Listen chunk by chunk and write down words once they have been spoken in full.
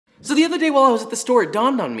So the other day while I was at the store, it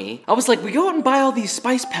dawned on me. I was like, we go out and buy all these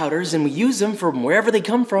spice powders and we use them from wherever they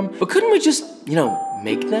come from, but couldn't we just,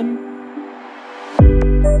 make them?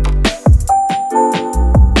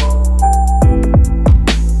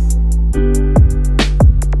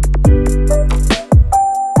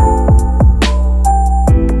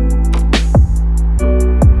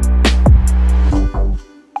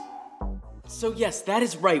 So yes, that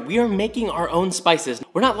is right. We are making our own spices.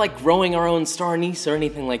 We're not like growing our own star anise or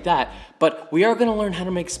anything like that, but we are gonna learn how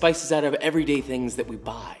to make spices out of everyday things that we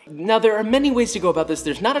buy. Now, there are many ways to go about this.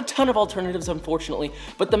 There's not a ton of alternatives, unfortunately,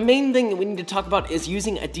 but the main thing that we need to talk about is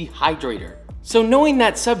using a dehydrator. So knowing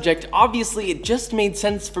that subject, obviously it just made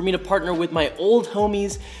sense for me to partner with my old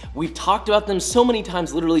homies. We've talked about them so many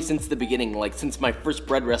times, literally since the beginning, like since my first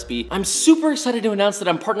bread recipe. I'm super excited to announce that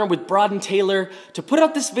I'm partnered with Broad & Taylor to put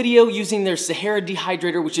out this video using their Sahara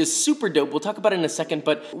dehydrator, which is super dope. We'll talk about it in a second,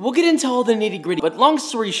 but we'll get into all the nitty gritty. But long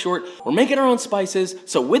story short, we're making our own spices.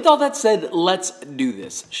 So with all that said, let's do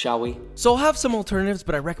this, shall we? So I'll have some alternatives,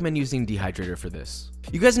 but I recommend using dehydrator for this.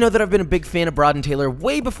 You guys know that I've been a big fan of Broad & Taylor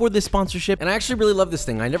way before this sponsorship, and I actually really love this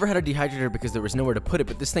thing. I never had a dehydrator because there was nowhere to put it,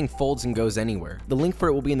 but this thing folds and goes anywhere. The link for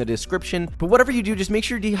it will be in the description, but whatever you do, just make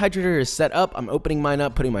sure your dehydrator is set up. I'm opening mine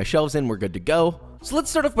up, putting my shelves in, we're good to go. So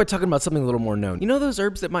let's start off by talking about something a little more known. You know those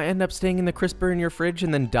herbs that might end up staying in the crisper in your fridge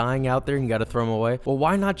and then dying out there and you gotta throw them away? Well,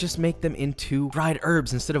 why not just make them into dried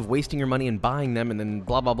herbs instead of wasting your money and buying them and then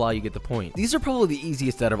blah blah blah, you get the point. These are probably the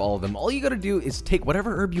easiest out of all of them. All you gotta do is take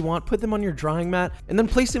whatever herb you want, put them on your drying mat, and then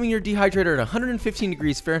place them in your dehydrator at 115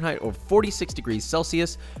 degrees Fahrenheit or 46 degrees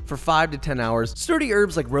Celsius for 5 to 10 hours. Sturdy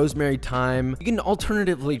herbs like rosemary, thyme, you can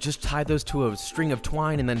alternatively just tie those to a string of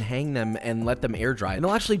twine and then hang them and let them air dry, and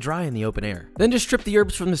they'll actually dry in the open air. Then just strip the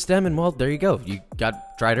herbs from the stem and well, there you go. You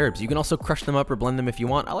got dried herbs. You can also crush them up or blend them if you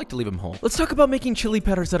want. I like to leave them whole. Let's talk about making chili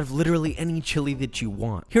powders out of literally any chili that you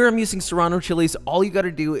want. Here I'm using Serrano chilies. All you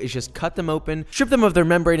gotta do is just cut them open, strip them of their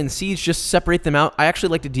membrane and seeds, just separate them out. I actually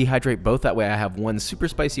like to dehydrate both. That way I have one super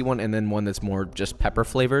spicy one and then one that's more just pepper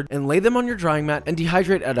flavored. And lay them on your drying mat and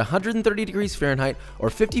dehydrate at 130 degrees Fahrenheit or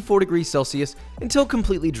 54 degrees Celsius until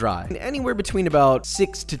completely dry. And anywhere between about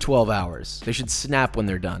 6 to 12 hours. They should snap when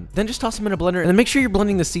they're done. Then just toss them in a blender and then make sure you're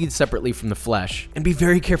blending the seeds separately from the flesh. And be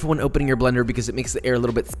very careful when opening your blender because it makes the air a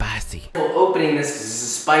little bit spicy. Well, opening this because this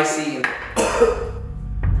is spicy and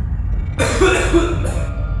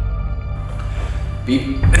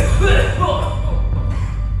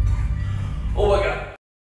oh my god.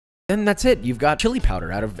 And that's it, you've got chili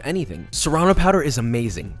powder out of anything. Serrano powder is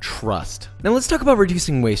amazing, trust. Now let's talk about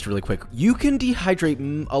reducing waste really quick. You can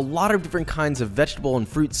dehydrate a lot of different kinds of vegetable and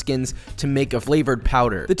fruit skins to make a flavored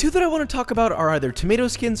powder. The two that I want to talk about are either tomato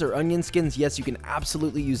skins or onion skins. Yes, you can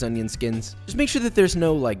absolutely use onion skins. Just make sure that there's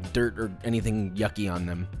no like dirt or anything yucky on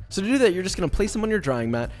them. So to do that, you're just gonna place them on your drying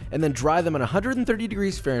mat and then dry them at 130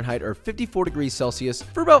 degrees Fahrenheit or 54 degrees Celsius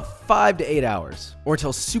for about 5 to 8 hours or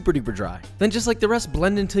until super duper dry. Then just like the rest,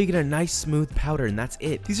 blend until you get a nice smooth powder, and that's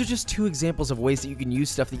it. These are just two examples of ways that you can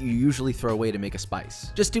use stuff that you usually throw away to make a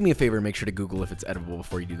spice. Just do me a favor and make sure to Google if it's edible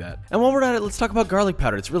before you do that. And while we're at it, let's talk about garlic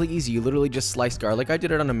powder. It's really easy. You literally just slice garlic. I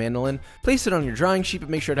did it on a mandolin. Place it on your drying sheet, but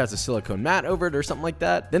make sure it has a silicone mat over it or something like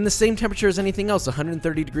that. Then the same temperature as anything else,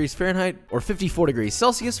 130 degrees Fahrenheit or 54 degrees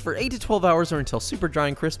Celsius for 8 to 12 hours or until super dry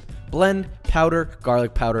and crisp. Blend, powder,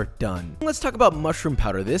 garlic powder, done. Let's talk about mushroom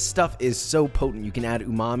powder. This stuff is so potent. You can add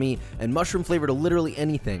umami and mushroom flavor to literally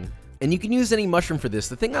anything. And you can use any mushroom for this.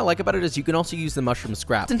 The thing I like about it is you can also use the mushroom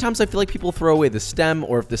scrap. Sometimes I feel like people throw away the stem,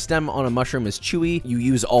 or if the stem on a mushroom is chewy, you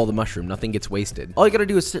use all the mushroom. Nothing gets wasted. All you gotta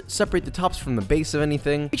do is separate the tops from the base of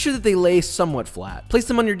anything. Make sure that they lay somewhat flat. Place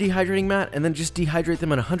them on your dehydrating mat and then just dehydrate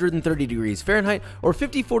them at 130 degrees Fahrenheit or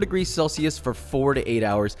 54 degrees Celsius for 4 to 8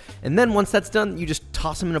 hours. And then once that's done, you just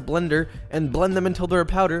toss them in a blender and blend them until they're a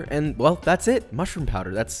powder. And well, that's it. Mushroom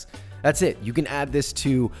powder. That's it. You can add this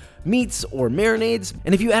to meats or marinades,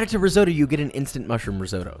 and if you add it to risotto, you get an instant mushroom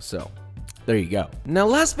risotto. So there you go. Now,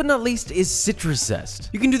 last but not least is citrus zest.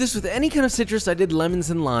 You can do this with any kind of citrus. I did lemons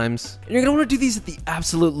and limes. And you're gonna wanna do these at the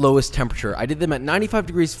absolute lowest temperature. I did them at 95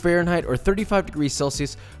 degrees Fahrenheit or 35 degrees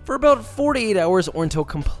Celsius for about 4 to 8 hours or until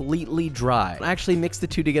completely dry. I actually mixed the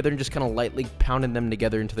two together and just kind of lightly pounded them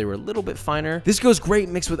together until they were a little bit finer. This goes great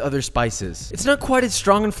mixed with other spices. It's not quite as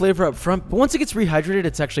strong in flavor up front, but once it gets rehydrated,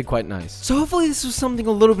 it's actually quite nice. So hopefully this was something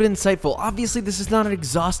a little bit insightful. Obviously, this is not an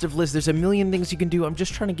exhaustive list. There's a million things you can do. I'm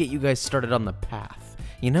just trying to get you guys started on the path.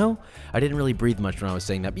 You know? I didn't really breathe much when I was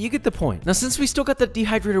saying that, but you get the point. Now, since we still got the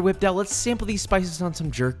dehydrator whipped out, let's sample these spices on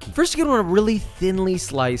some jerky. First, you're gonna wanna really thinly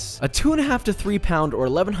slice a 2.5 to 3 pound or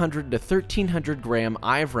 1,100 to 1,300 gram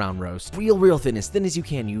eye of round roast. Real thin as you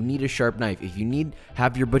can. You need a sharp knife. If you need,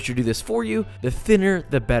 have your butcher do this for you, the thinner,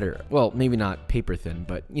 the better. Well, maybe not paper thin,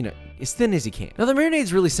 but you know, as thin as you can. Now, the marinade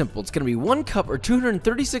is really simple. It's gonna be 1 cup or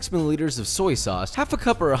 236 milliliters of soy sauce, half a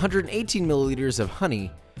cup or 118 milliliters of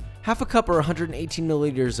honey, half a cup or 118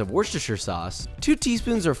 milliliters of Worcestershire sauce, 2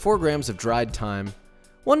 teaspoons or 4 grams of dried thyme,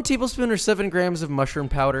 1 tablespoon or 7 grams of mushroom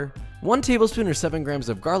powder, 1 tablespoon or 7 grams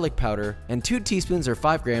of garlic powder, and 2 teaspoons or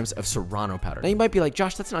 5 grams of Serrano powder. Now you might be like,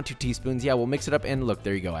 Josh, that's not 2 teaspoons. Yeah, we'll mix it up, and look,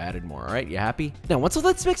 there you go, I added more, all right? You happy? Now, once all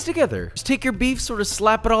that's mixed together, just take your beef, sort of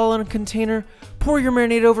slap it all in a container, pour your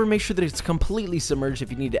marinade over, make sure that it's completely submerged.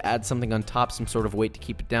 If you need to add something on top, some sort of weight to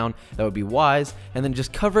keep it down, that would be wise, and then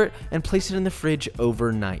just cover it and place it in the fridge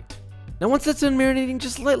overnight. Now, once that's done marinating,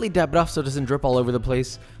 just lightly dab it off so it doesn't drip all over the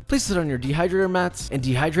place. Place it on your dehydrator mats and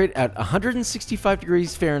dehydrate at 165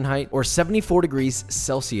 degrees Fahrenheit or 74 degrees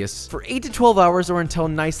Celsius for 8 to 12 hours or until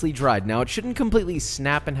nicely dried. Now, it shouldn't completely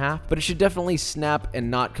snap in half, but it should definitely snap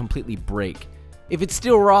and not completely break. If it's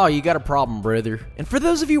still raw, you got a problem, brother. And for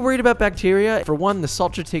those of you worried about bacteria, for one, the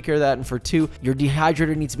salt should take care of that, and for two, your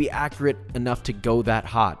dehydrator needs to be accurate enough to go that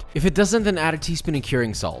hot. If it doesn't, then add a teaspoon of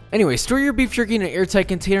curing salt. Anyway, store your beef jerky in an airtight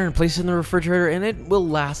container and place it in the refrigerator, and it will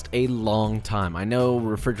last a long time. I know,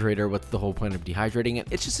 refrigerator, what's the whole point of dehydrating it?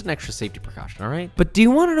 It's just an extra safety precaution, all right? But do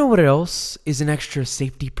you want to know what else is an extra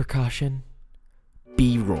safety precaution?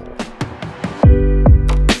 B-roll.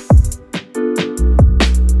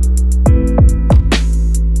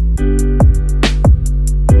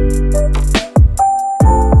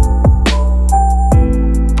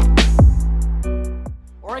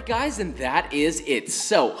 Guys, and that is it.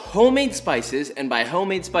 So, homemade spices, and by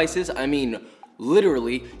homemade spices, I mean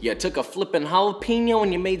literally, you took a flippin' jalapeno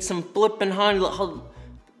and you made some flippin' jalapeno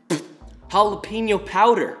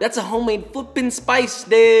powder. That's a homemade flippin' spice,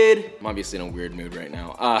 dude. I'm obviously in a weird mood right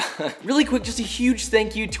now. Really quick, just a huge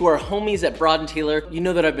thank you to our homies at Broad & Taylor. You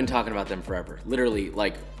know that I've been talking about them forever, literally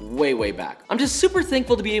like way back. I'm just super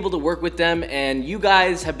thankful to be able to work with them, and you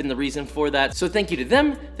guys have been the reason for that. So thank you to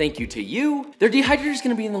them, thank you to you. Their dehydrator is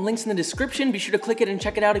gonna be in the links in the description. Be sure to click it and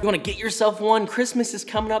check it out if you wanna get yourself one. Christmas is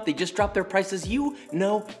coming up, they just dropped their prices. You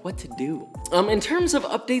know what to do. In terms of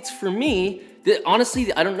updates for me,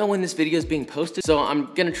 honestly, I don't know when this video is being posted, so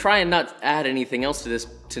I'm gonna try and not add anything else to this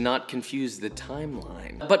to not confuse the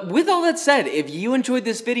timeline. But with all that said, if you enjoyed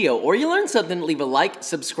this video or you learned something, leave a like,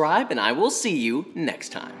 subscribe, and I will see you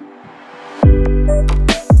next time.